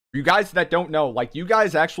For you guys that don't know, like, you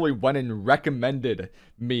guys actually went and recommended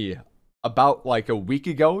me about like a week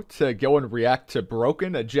ago to go and react to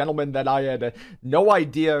Broken, a gentleman that I had no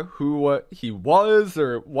idea who he was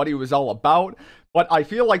or what he was all about. But I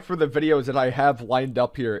feel like for the videos that I have lined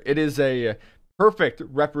up here, it is a perfect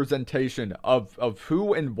representation of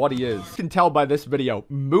who and what he is. You can tell by this video,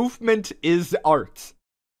 movement is art.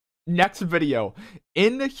 Next video,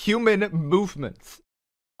 inhuman movements.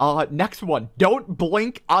 Next one, don't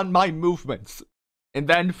blink on my movements. And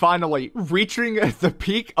then finally, reaching the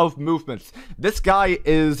peak of movements. This guy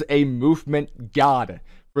is a movement god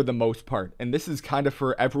for the most part. And this is kind of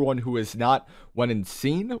for everyone who has not went and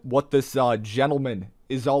seen what this gentleman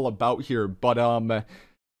is all about here. But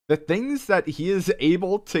the things that he is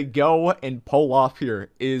able to go and pull off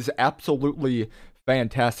here is absolutely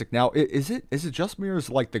fantastic. Now, is it just me, or is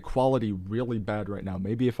like the quality really bad right now?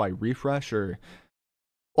 Maybe if I refresh, or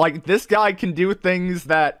like this guy can do things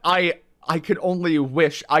that I could only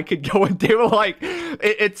wish I could go and do. Like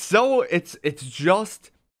it's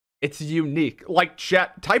unique. Like,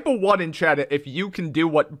 chat, type a 1 in chat if you can do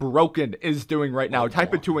what Broken is doing right now.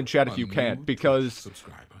 Type a 2 in chat if you can't, because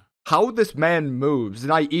how this man moves,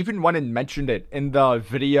 and I even went and mentioned it in the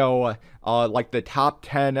video, like the top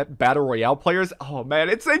 10 battle royale players. Oh man,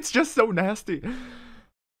 it's just so nasty.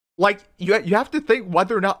 Like, you have to think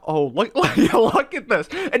whether or not, oh, look at this.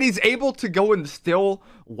 And he's able to go and still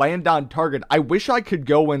land on target. I wish I could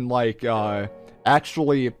go and, like,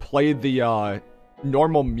 actually play the,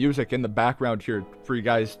 normal music in the background here for you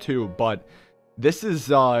guys, too. But this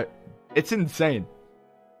is, it's insane.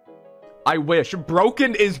 I wish.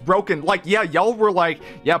 Broken is broken. Like, yeah, y'all were like,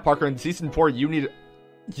 yeah, Parker, in Season 4, you need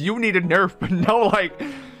a nerf. But no, like,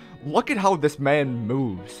 look at how this man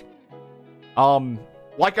moves.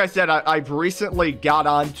 Like I said, I've recently got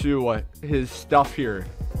onto his stuff here,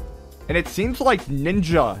 and it seems like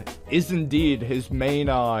Ninja is indeed his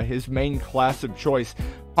main class of choice.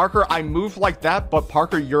 Parker, I move like that, but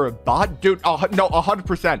Parker, you're a bot? Dude, no,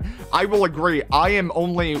 100%. I will agree. I am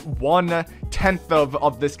only 1/10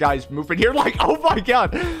 of this guy's movement here. Like, oh my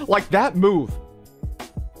god. Like, that move.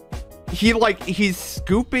 He's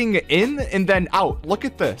scooping in and then out. Look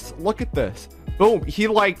at this. Look at this. Boom.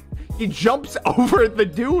 He jumps over the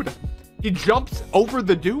dude. He jumps over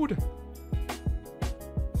the dude.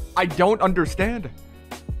 I don't understand.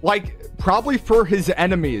 Like, probably for his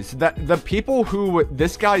enemies, that the people who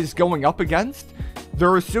this guy is going up against,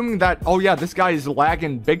 they're assuming that, oh yeah, this guy is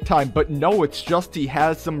lagging big time. But no, it's just he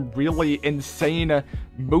has some really insane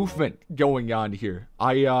movement going on here.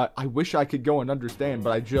 I wish I could go and understand,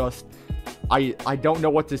 but I don't know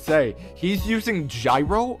what to say. He's using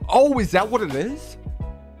gyro. Oh, is that what it is?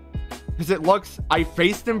 Because it looks, I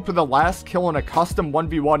faced him for the last kill in a custom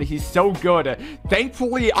 1v1. He's so good.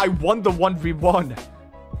 Thankfully, I won the 1v1.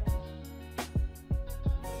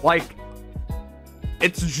 Like,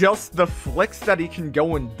 it's just the flicks that he can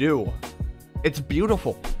go and do. It's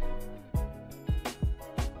beautiful.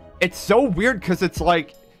 It's so weird because it's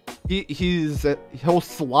like, he'll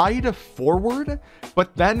slide forward,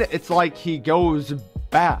 but then it's like he goes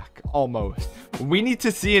back almost. We need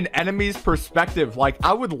to see an enemy's perspective. Like,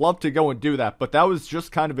 I would love to go and do that, but that was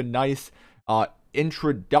just kind of a nice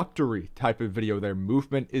introductory type of video there.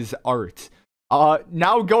 Movement is art.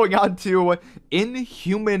 Now going on to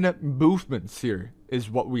inhuman movements here is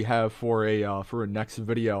what we have for a next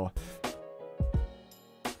video.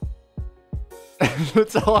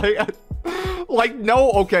 That's all I got. Like,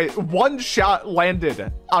 no, okay, one shot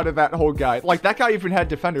landed out of that whole guy. Like, that guy even had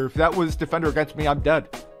defender. If that was defender against me, I'm dead.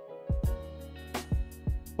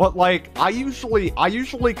 But like, I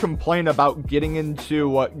usually complain about getting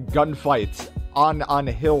into gunfights on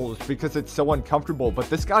hills because it's so uncomfortable. But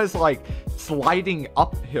this guy's like sliding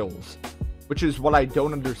up hills, which is what I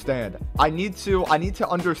don't understand. I need to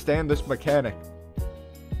understand this mechanic.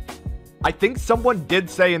 I think someone did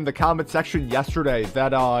say in the comment section yesterday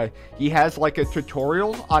that he has like a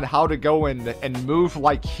tutorial on how to go and move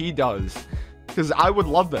like he does, because I would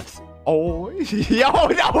love this. Oh, yo,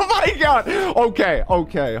 oh my god.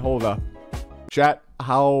 Okay, hold up. Chat,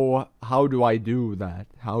 how do I do that?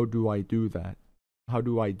 How do I do that? How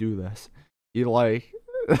do I do this? You like,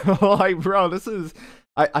 like, bro, this is,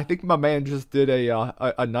 I think my man just did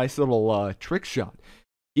a nice little trick shot.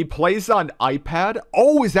 He plays on iPad.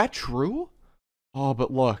 Oh, is that true? Oh,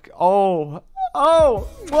 but look. Oh,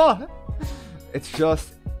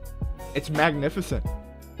 it's magnificent.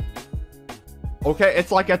 Okay,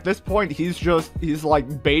 it's like at this point, he's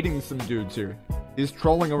like baiting some dudes here. He's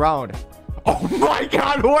trolling around. Oh my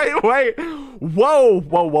god, wait. Whoa.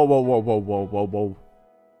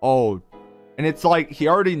 Oh, and it's like he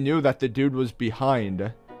already knew that the dude was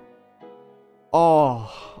behind. Oh,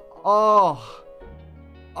 oh,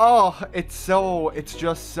 oh, it's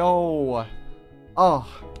just so,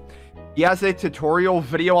 oh. He has a tutorial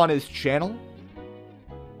video on his channel.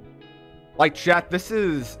 Like, chat, this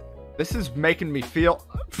is making me feel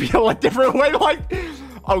a different way. Like,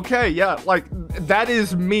 okay, yeah, like, that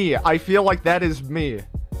is me. I feel like that is me.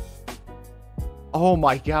 Oh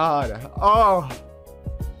my god. Oh.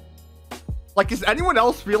 Like, is anyone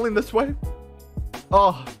else feeling this way?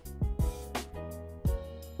 Oh.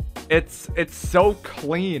 It's so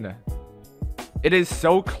clean. It is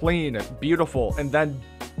so clean, beautiful, and then...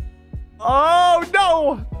 Oh,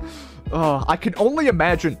 no! Oh, I can only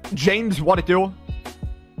imagine. James, what to do?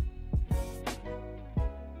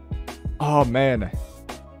 Oh, man.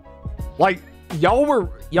 Like, y'all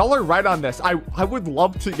are right on this. I would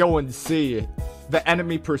love to go and see the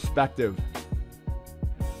enemy perspective.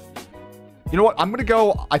 You know what?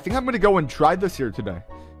 I think I'm gonna go and try this here today.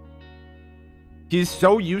 He's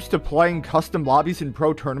so used to playing custom lobbies in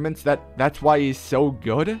pro tournaments that's why he's so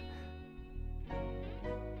good.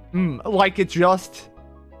 Like, it just...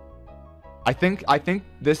 I think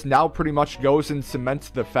this now pretty much goes and cements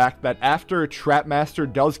the fact that after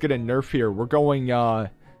Trapmaster does get a nerf here, we're gonna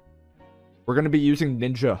be using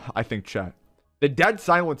Ninja, I think, chat. The dead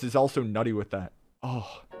silence is also nutty with that.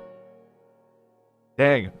 Oh.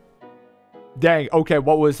 Dang. Dang, okay,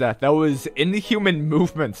 what was that? That was Inhuman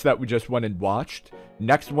Movements that we just went and watched.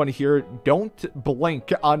 Next one here, don't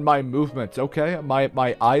blink on my movements, okay?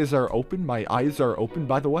 My eyes are open. My eyes are open,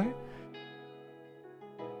 by the way.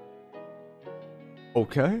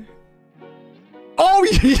 Okay. Oh,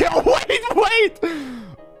 yeah, wait!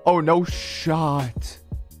 Oh, no shot.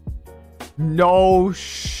 No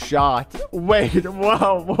shot. Wait,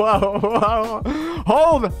 whoa.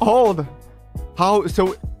 Hold. How,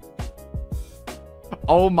 so...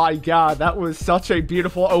 Oh my god, that was such a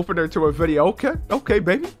beautiful opener to a video. Okay,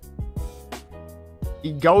 baby.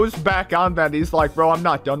 He goes back on that. He's like, bro, I'm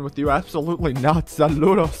not done with you. Absolutely not.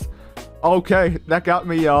 Saludos. Okay, that got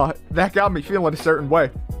me feeling a certain way.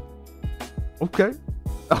 Okay.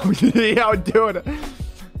 Oh yeah, I'm doing it.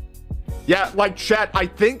 Yeah, like, chat, I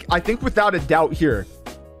think without a doubt here,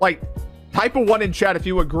 like, type of 1 in chat if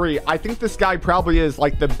you agree. I think this guy probably is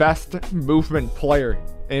like the best movement player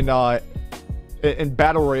in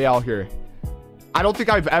Battle Royale here. I don't think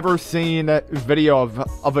I've ever seen a video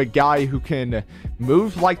of a guy who can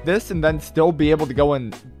move like this and then still be able to go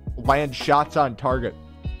and land shots on target.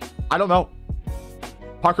 I don't know.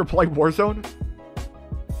 Parker play Warzone?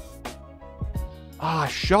 Ah,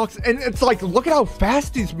 shucks. And it's like, look at how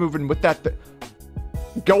fast he's moving with that.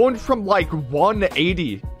 Going from like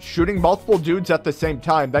 180, shooting multiple dudes at the same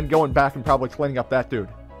time, then going back and probably cleaning up that dude.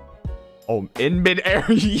 Oh, in midair.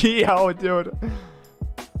 Yeah, dude.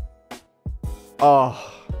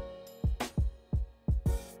 Oh.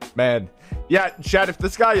 Man. Yeah, chat, if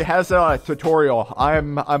this guy has a tutorial,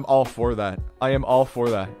 I'm all for that. I am all for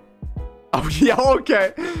that. Oh, yeah,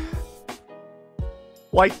 okay.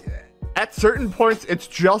 Like, at certain points, it's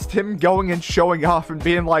just him going and showing off and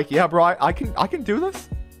being like, yeah, bro, I can do this.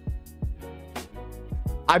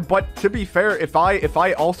 But to be fair, if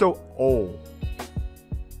I also... Oh.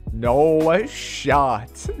 No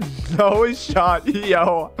shot. No shot.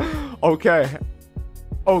 Yo. Okay.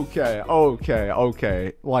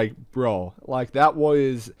 Like, bro. Like, that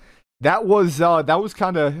was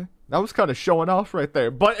kind of showing off right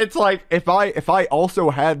there. But it's like, if I also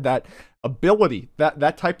had that ability,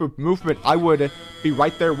 that type of movement, I would be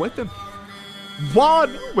right there with him.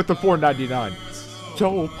 One with the 499.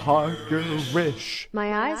 So Parker-ish.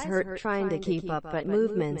 My eyes hurt trying to keep up, but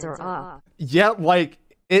movements are up. Yeah, like,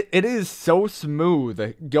 it is so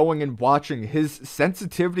smooth going and watching. His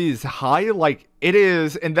sensitivity is high, like, it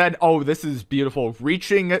is. And then, oh, this is beautiful.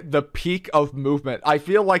 Reaching the peak of movement. I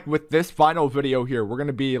feel like with this final video here, we're going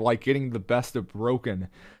to be, like, getting the best of Broken.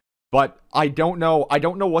 But I don't know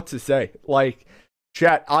what to say. Like,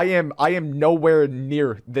 chat, I am nowhere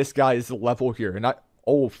near this guy's level here. And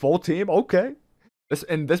oh, full team? Okay.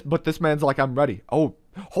 But this man's like, I'm ready. Oh,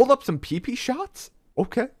 hold up some PP shots?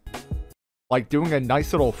 Okay. Like doing a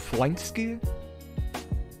nice little flank ski.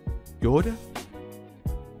 Good.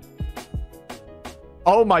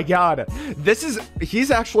 Oh my god.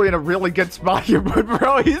 He's actually in a really good spot here, but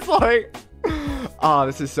bro, he's like,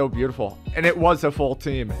 this is so beautiful. And it was a full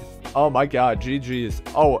team. Oh my god, GG's.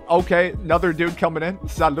 Oh, okay, another dude coming in.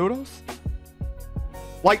 Saludos.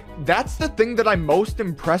 Like, that's the thing that I'm most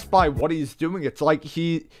impressed by what he's doing. It's like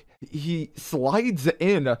he slides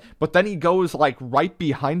in, but then he goes like right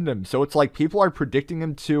behind him. So it's like people are predicting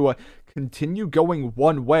him to continue going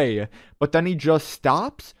one way, but then he just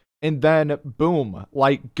stops, and then boom,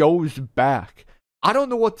 like goes back. I don't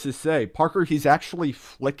know what to say. Parker, he's actually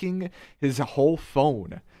flicking his whole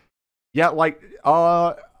phone. Yeah, like,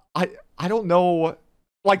 I don't know.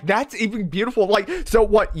 Like, that's even beautiful. Like, so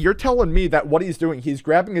what, you're telling me that what he's doing, he's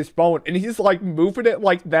grabbing his phone and he's like moving it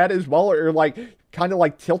like that as well, or like kind of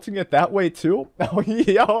like tilting it that way too? Oh,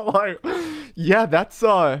 yeah, like, yeah, that's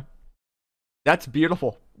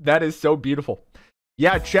beautiful. That is so beautiful.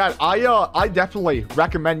 Yeah, chat, I definitely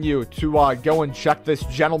recommend you to go and check this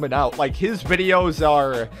gentleman out. Like, his videos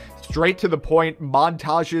are straight to the point,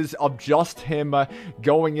 montages of just him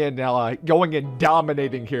going and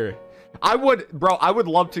dominating here. I would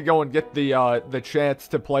love to go and get the chance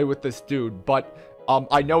to play with this dude, but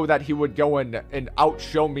I know that he would go and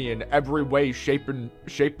outshow me in every way, shape and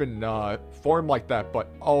form like that. But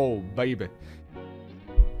oh baby,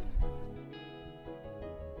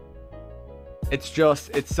 it's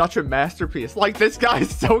such a masterpiece. Like, this guy's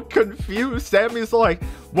so confused. Sammy's like,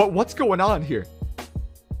 what's going on here?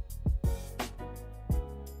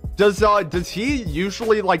 Does he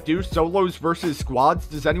usually like do solos versus squads?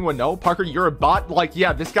 Does anyone know? Parker, you're a bot? Like,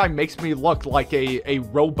 yeah, this guy makes me look like a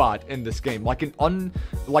robot in this game. Like an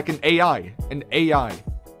AI. An AI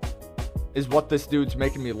is what this dude's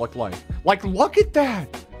making me look like. Like, look at that.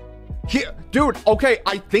 Dude, okay,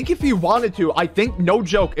 I think if he wanted to, I think, no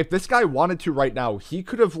joke, if this guy wanted to right now, he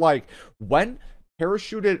could have like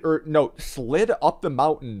parachuted, or no, slid up the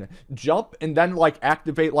mountain, jump, and then like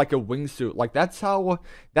activate like a wingsuit. Like, that's how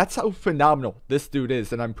phenomenal this dude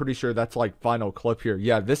is. And I'm pretty sure that's like final clip here.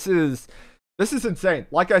 Yeah, this is insane.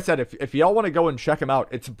 Like I said, if y'all want to go and check him out,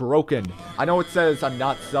 it's broken. I know it says I'm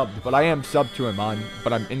not subbed, but I am subbed to him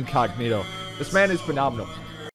but I'm incognito. This man is phenomenal.